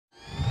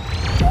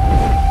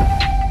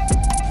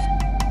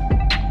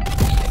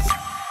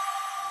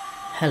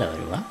Hello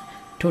everyone.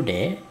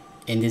 Today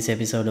in this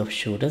episode of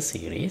Shooter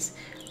series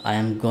I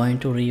am going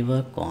to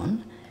rework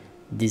on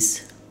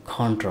this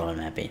control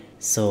mapping.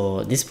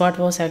 So this part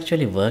was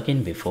actually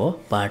working before,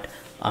 but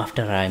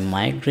after I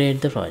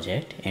migrate the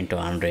project into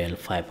Unreal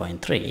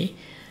 5.3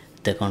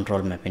 the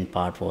control mapping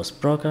part was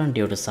broken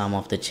due to some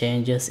of the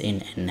changes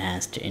in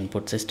enhanced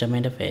input system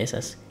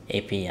interfaces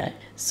API.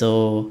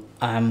 So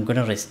I'm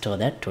gonna restore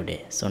that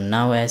today. So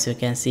now as you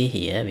can see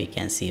here, we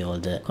can see all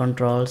the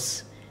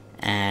controls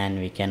and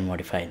we can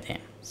modify them.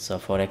 So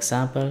for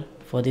example,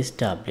 for this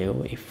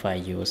W, if I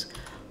use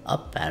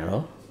up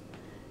arrow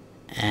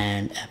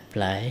and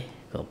apply,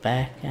 go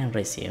back and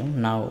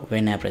resume, now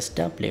when I press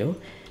W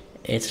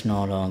it's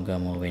no longer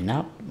moving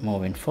up,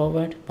 moving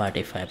forward, but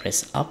if I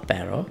press up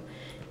arrow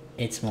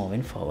it's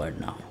moving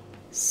forward now.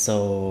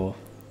 So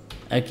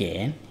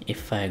again,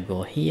 if I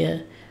go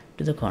here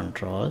to the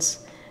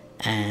controls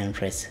and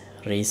press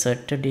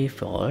reset to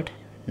default,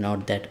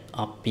 note that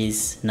up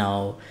is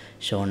now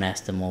shown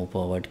as the move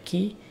forward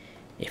key.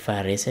 If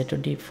I reset to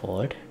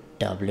default,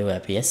 W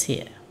appears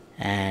here.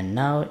 And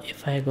now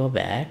if I go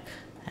back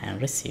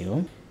and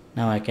resume,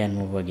 now I can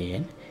move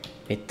again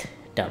with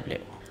W.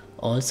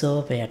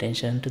 Also pay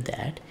attention to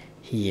that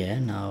here.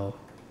 Now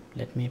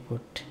let me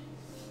put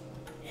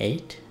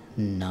 8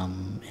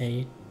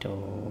 num8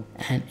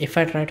 and if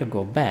I try to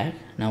go back,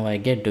 now I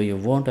get do you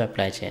want to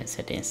apply change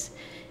settings.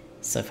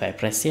 So if I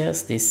press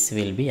yes, this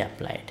will be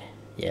applied.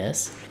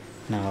 Yes,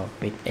 now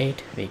with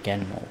 8 we can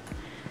move.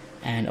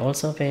 And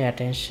also pay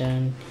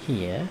attention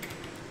here,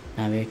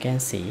 now you can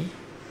see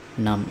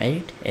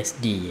num8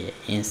 SDA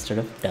instead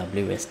of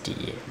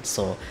WSDA.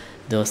 So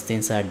those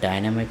things are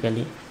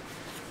dynamically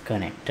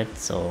connected,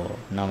 so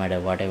no matter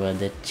whatever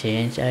the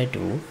change I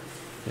do,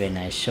 when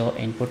I show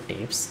input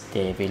tips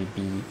they will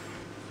be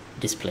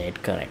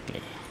displayed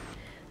correctly.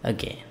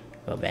 Again,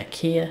 go back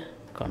here,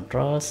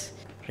 controls,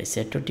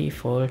 reset to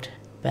default,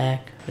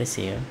 back,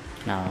 resume.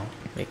 Now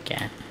we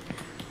can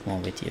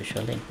move with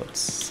usual inputs.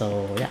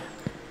 So yeah,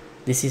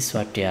 this is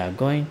what we are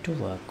going to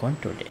work on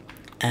today.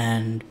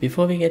 And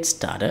before we get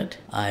started,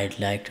 I'd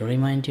like to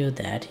remind you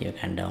that you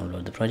can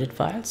download the project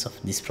files of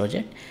this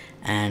project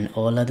and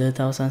all other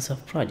thousands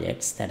of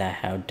projects that I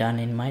have done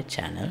in my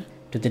channel.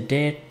 To the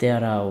date,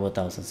 there are over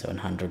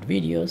 1700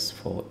 videos.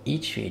 For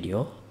each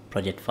video,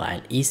 project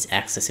file is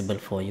accessible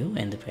for you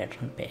in the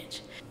Patreon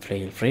page.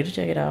 Feel free to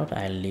check it out.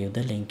 I'll leave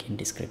the link in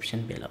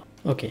description below.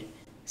 Okay,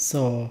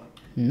 so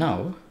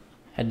now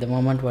at the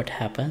moment what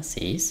happens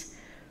is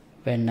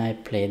when I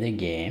play the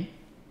game,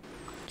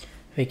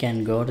 we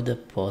can go to the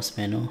pause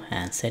menu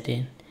and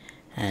setting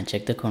and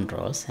check the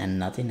controls and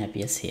nothing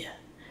appears here.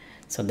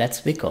 So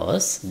that's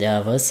because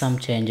there were some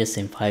changes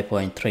in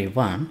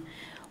 5.31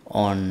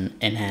 on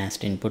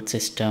enhanced input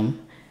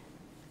system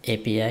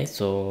API.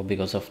 So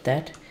because of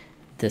that,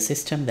 the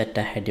system that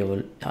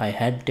I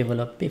had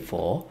developed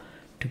before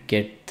to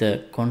get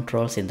the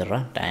controls in the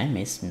runtime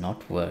is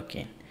not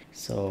working.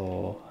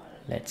 So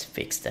let's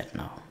fix that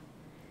now.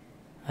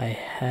 I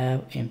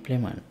have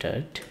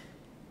implemented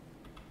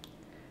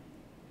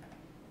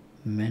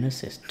menu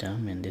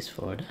system in this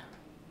folder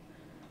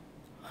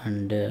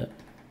under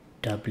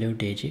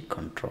WDG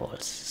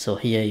controls. So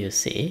here you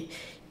see,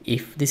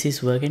 if this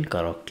is working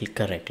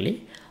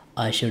correctly,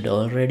 I should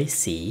already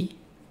see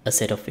a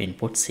set of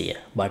inputs here,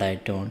 but I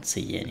don't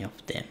see any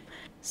of them.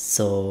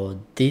 So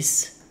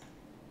this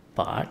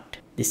part,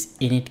 this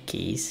init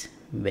keys,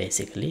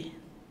 basically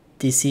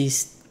this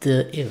is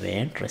the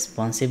event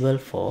responsible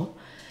for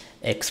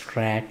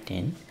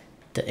extracting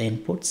the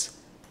inputs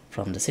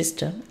from the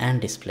system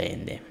and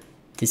displaying them.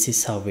 This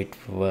is how it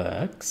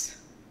works,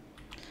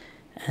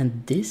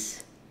 and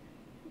this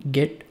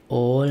get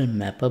all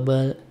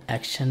mappable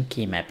action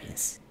key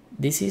mappings.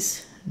 This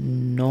is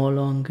no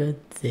longer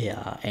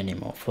there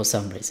anymore for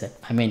some reason.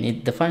 I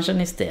mean, the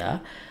function is there,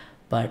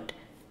 but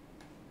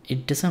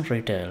it doesn't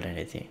return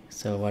anything.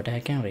 So what I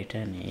can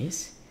return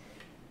is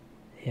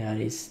there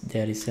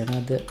is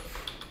another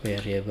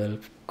variable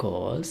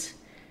calls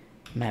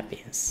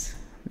mappings,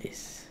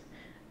 this,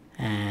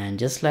 and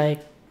just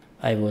like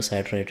I was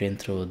iterating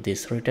through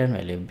this return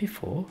value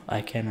before,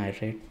 I can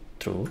iterate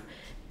through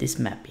these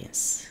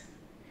mappings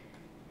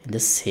in the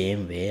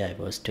same way I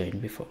was doing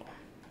before.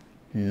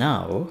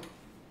 Now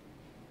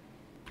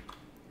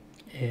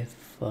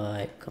if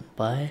I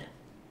compile,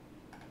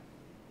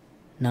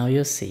 now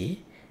you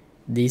see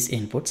these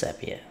inputs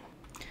appear,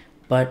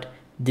 but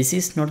this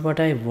is not what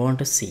I want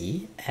to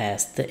see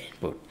as the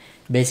input.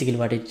 Basically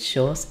what it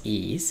shows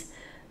is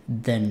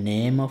the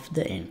name of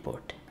the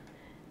input,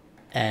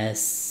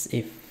 as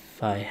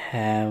if I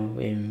have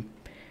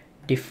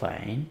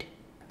defined.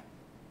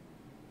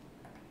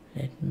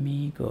 Let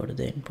me go to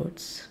the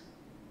inputs.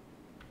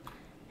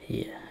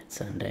 Here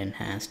it's under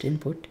enhanced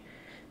input.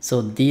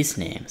 So these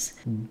names,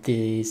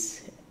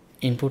 these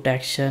input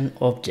action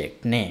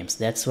object names,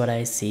 that's what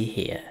I see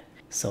here.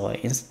 So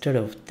instead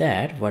of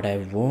that, what I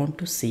want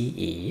to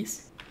see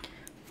is,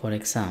 for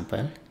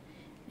example,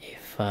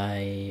 if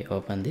I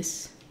open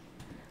this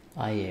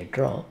IA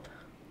drop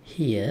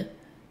here,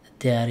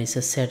 there is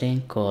a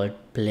setting called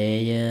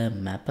player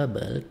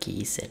mappable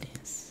key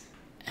settings,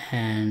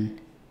 and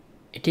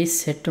it is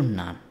set to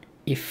none.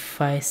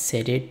 If I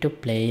set it to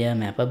player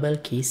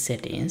mappable key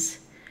settings,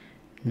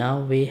 now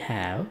we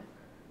have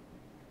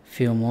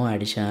few more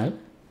additional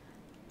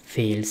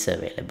fields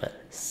available.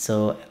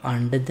 So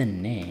under the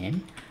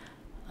name,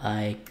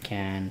 I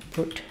can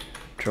put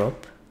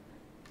drop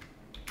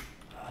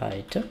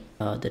item.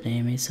 The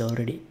name is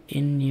already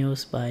in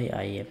use by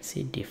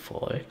IMC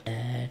default.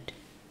 That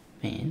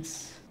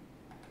means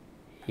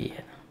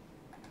here.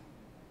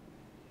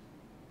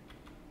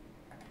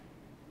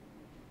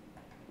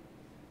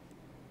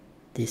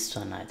 This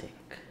one, I think.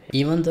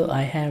 Even though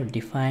I have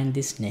defined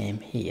this name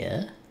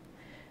here,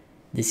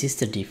 this is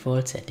the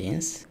default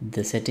settings.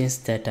 The settings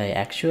that I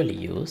actually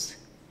use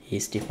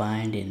is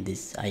defined in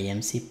this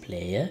IMC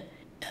player.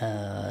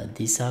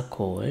 These are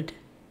called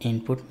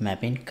input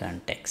mapping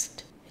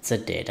context. It's a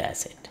data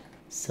asset.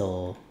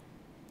 So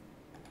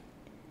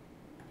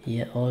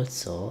here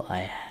also I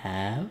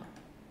have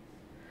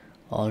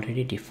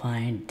already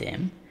defined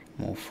them.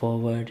 Move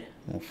forward,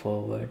 move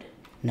forward.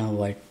 Now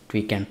what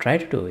we can try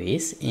to do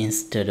is,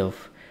 instead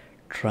of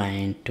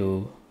trying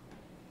to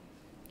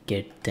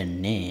get the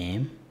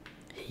name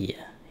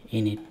here,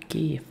 init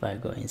key, if I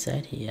go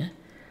inside here,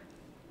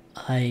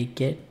 I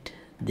get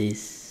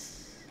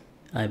this,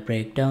 I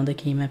break down the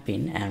key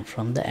mapping, and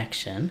from the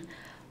action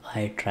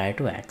I try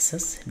to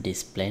access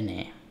display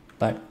name.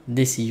 But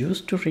this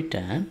used to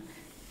return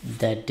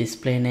that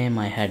display name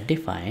I had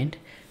defined,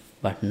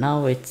 but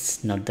now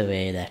it's not the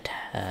way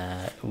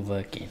that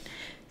working.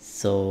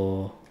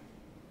 So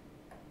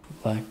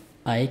what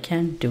I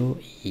can do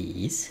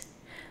is,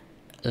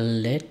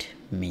 let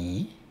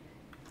me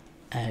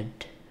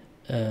add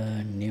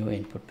a new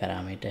input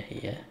parameter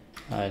here.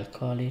 I'll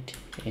call it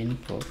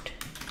input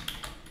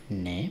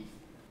name,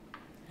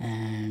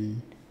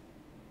 and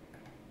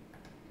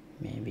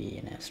maybe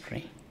in a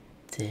string.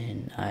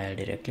 Then I'll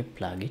directly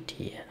plug it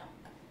here.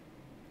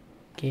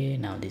 Okay,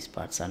 now these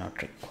parts are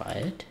not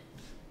required,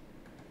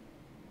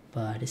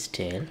 but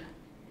still,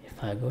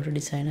 if I go to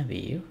designer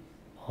view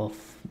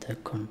of the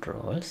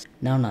controls,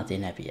 now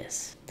nothing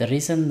appears. The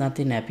reason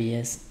nothing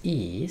appears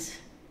is,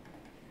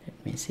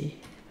 let me see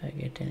if I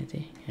get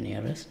anything, any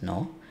errors.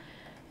 No.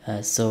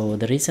 So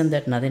the reason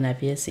that nothing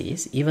appears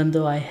is, even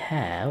though I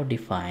have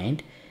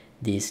defined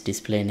this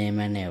display name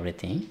and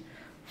everything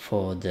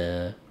for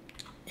the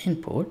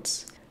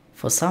inputs,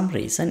 for some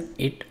reason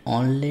it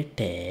only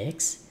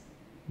takes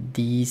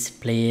these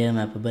player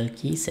mappable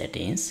key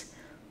settings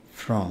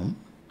from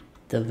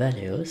the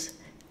values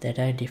that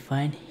I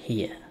define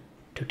here.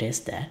 To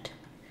test that,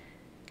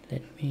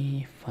 let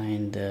me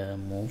find the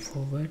move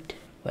forward.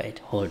 Wait,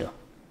 hold on.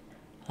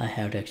 I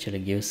have to actually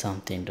give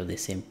something to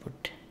this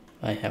input.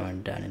 I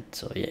haven't done it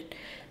so yet.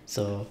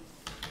 So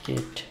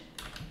get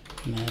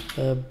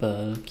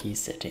mappable key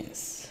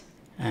settings,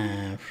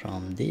 and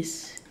from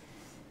this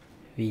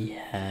we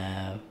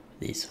have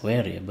these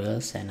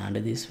variables, and under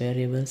these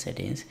variable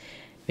settings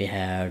we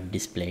have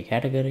display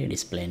category,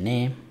 display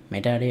name,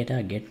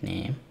 metadata, get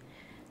name,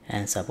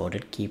 and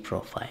supported key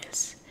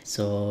profiles.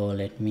 So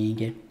let me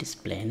get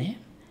display name.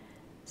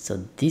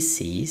 So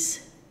this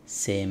is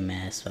same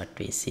as what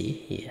we see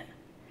here: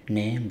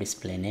 name,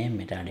 display name,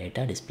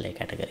 metadata, display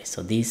category.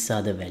 So these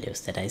are the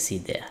values that I see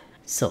there.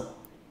 So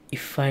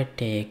if I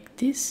take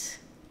this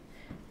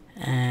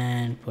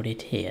and put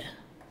it here,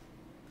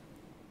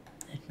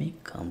 let me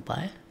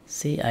compile.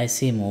 See, I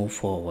see move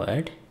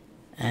forward,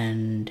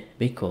 and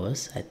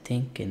because I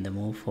think in the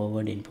move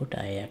forward input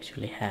I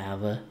actually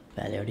have a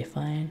value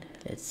defined.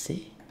 Let's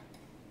see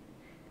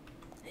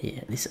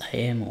here, this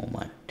IA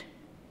movement,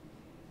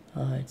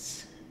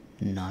 it's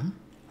none.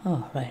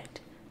 Oh, right.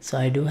 So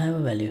I do have a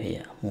value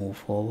here: move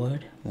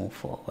forward, move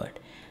forward,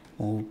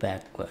 move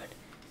backward.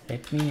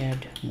 Let me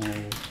add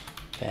move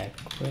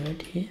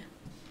backward here,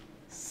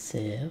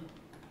 save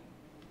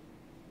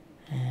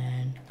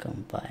and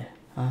compile.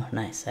 Oh,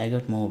 nice, I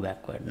got move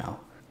backward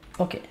now.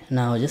 Okay,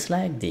 now just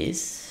like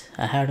this,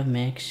 I have to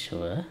make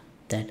sure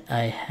that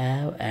I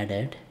have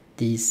added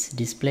these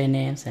display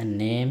names and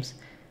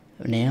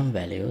name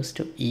values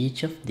to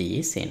each of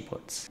these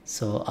inputs.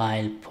 So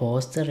I'll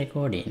pause the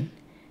recording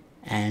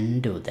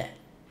and do that.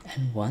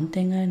 And one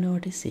thing I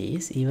notice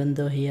is, even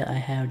though here I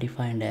have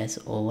defined as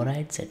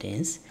override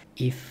settings,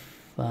 if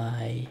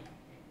I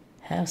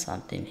have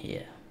something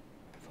here,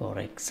 for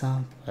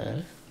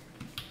example,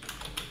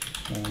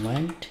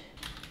 movement,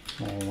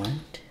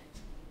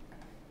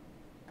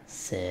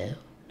 save.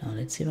 Now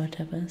let's see what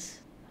happens.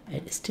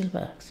 It still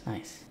works.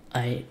 Nice.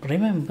 I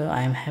remember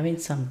I am having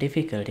some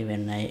difficulty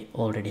when I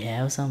already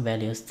have some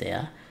values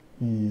there,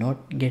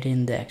 not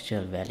getting the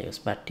actual values.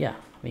 But yeah,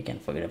 we can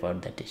forget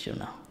about that issue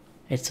now.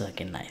 It's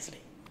working nicely.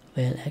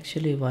 Well,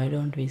 actually, why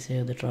don't we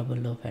save the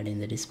trouble of adding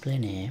the display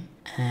name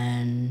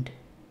and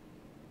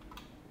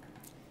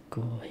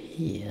go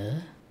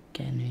here.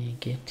 Can we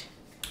get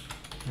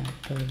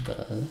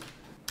mappable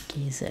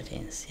key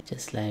settings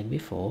just like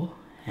before,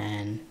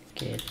 and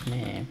get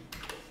name,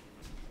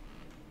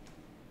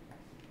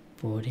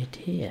 put it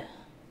here.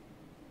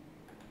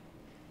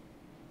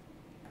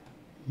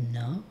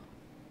 No,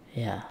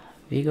 yeah,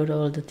 we got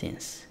all the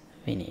things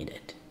we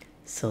needed.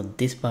 So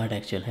this part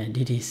actually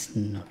it is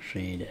not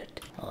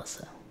needed.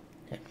 Awesome.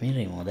 Let me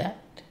remove that.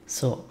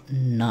 So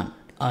none.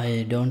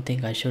 I don't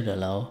think I should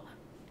allow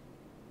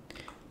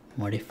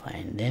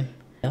modifying them.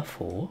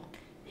 Therefore,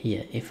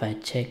 here if I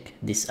check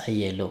this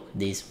IA look,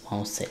 these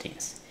mouse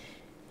settings,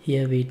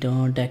 here we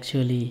don't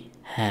actually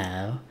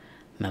have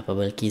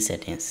mappable key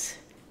settings.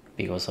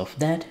 Because of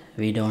that,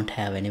 we don't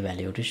have any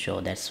value to show.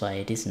 That's why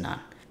it is none.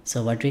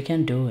 So what we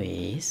can do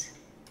is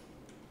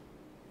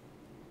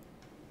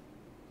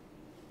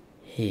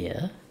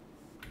here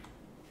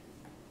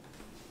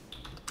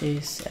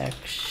is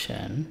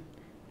action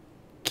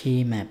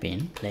key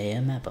mapping player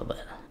mappable.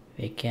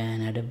 We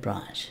can add a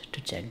branch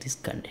to check this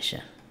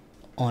condition.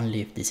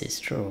 Only if this is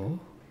true,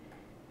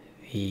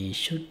 we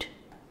should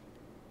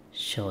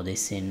show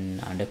this in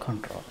under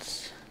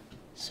controls.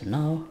 So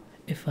now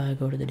if I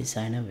go to the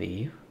designer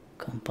view,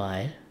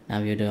 compile,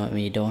 now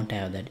we don't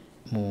have that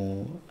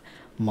move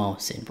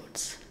mouse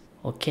inputs.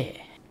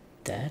 Okay,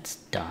 that's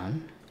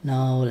done.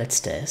 Now let's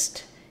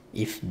test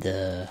if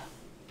the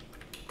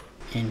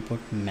input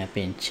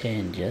mapping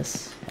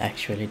changes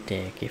actually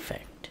take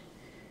effect.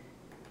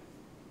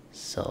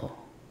 So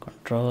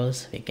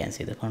controls, we can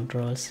see the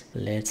controls.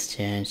 Let's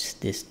change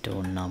this to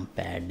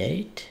numpad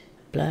 8.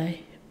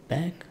 Apply,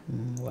 back.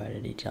 Why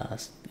did it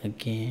ask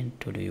again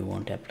to do you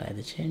want to apply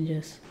the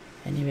changes?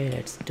 Anyway,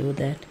 let's do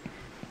that.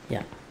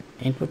 Yeah,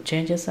 input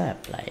changes are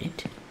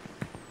applied.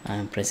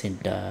 I'm pressing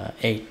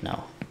 8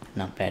 now,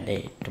 numpad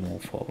 8 to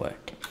move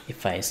forward.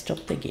 If I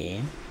stop the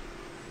game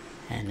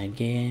and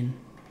again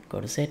go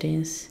to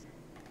settings,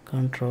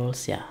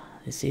 controls, yeah,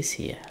 this is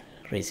here,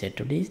 reset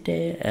to this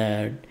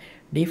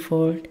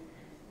default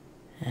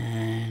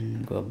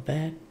and go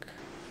back.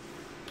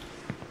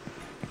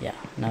 Yeah,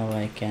 now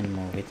I can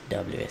move with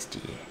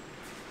WSDA.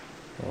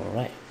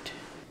 Alright,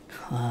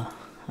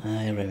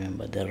 I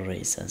remember the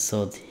reason.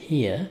 So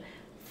here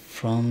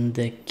from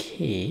the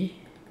key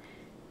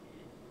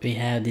we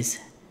have this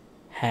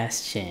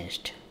has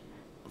changed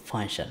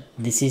function.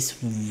 This is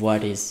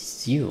what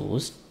is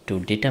used to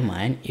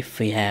determine if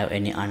we have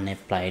any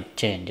unapplied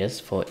changes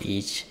for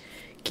each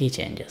key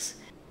changes.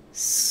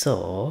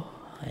 So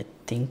I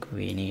think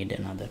we need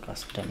another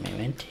custom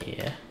event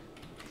here.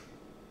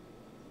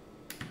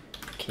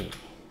 Okay,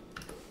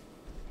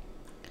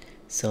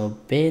 so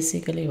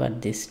basically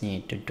what this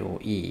need to do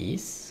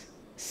is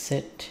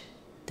set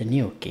the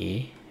new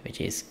key,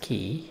 which is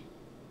key,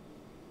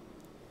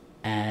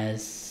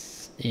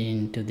 as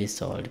into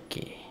this old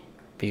key,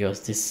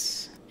 because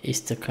this is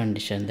the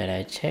condition that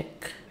I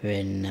check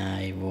when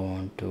I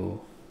want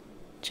to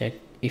check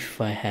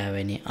if I have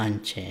any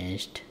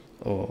unchanged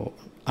or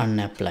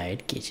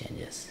unapplied key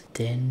changes.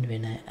 Then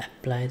when I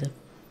apply the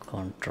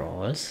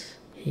controls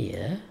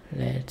here,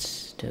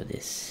 let's do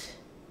this,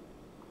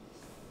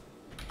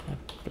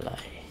 apply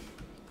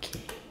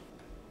key.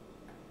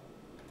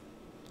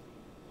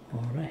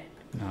 Alright,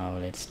 now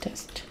let's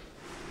test.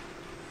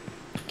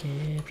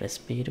 Okay, press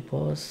P to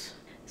pause,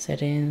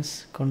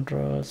 settings,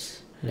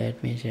 controls.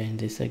 Let me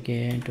change this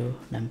again to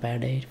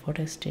numpad 8 for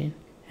testing.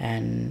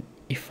 And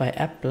if I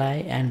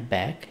apply and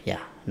back,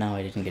 yeah, now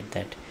I didn't get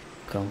that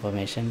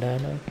confirmation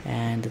dialog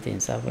and the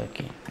things are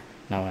working.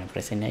 Now I'm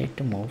pressing 8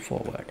 to move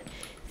forward.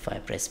 If I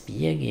press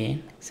P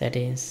again,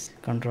 settings,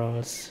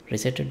 controls,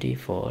 reset to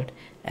default,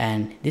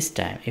 and this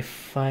time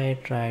if I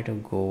try to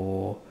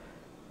go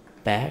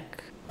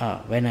back,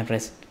 when I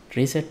press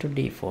reset to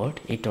default,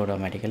 it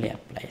automatically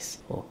applies.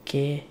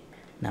 Okay,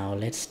 now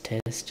let's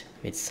test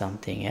with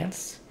something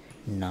else.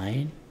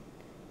 9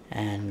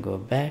 and go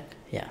back.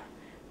 Yeah,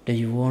 do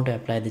you want to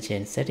apply the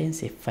change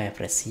settings? If I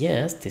press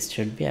yes, this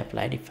should be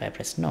applied. If I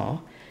press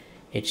no,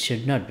 it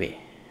should not be.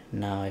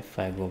 Now if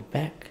I go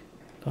back,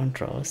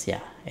 controls, yeah,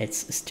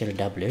 it's still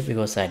W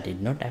because I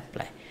did not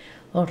apply.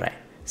 Alright,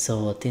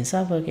 so things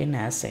are working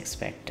as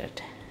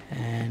expected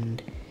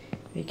and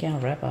we can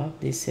wrap up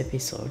this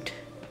episode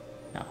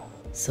now.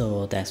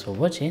 So thanks for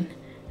watching.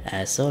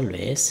 As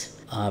always,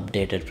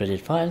 updated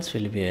project files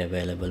will be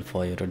available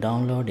for you to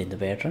download in the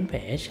Patreon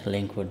page.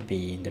 Link would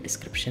be in the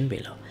description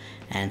below.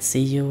 And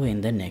see you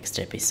in the next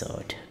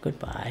episode.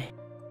 Goodbye.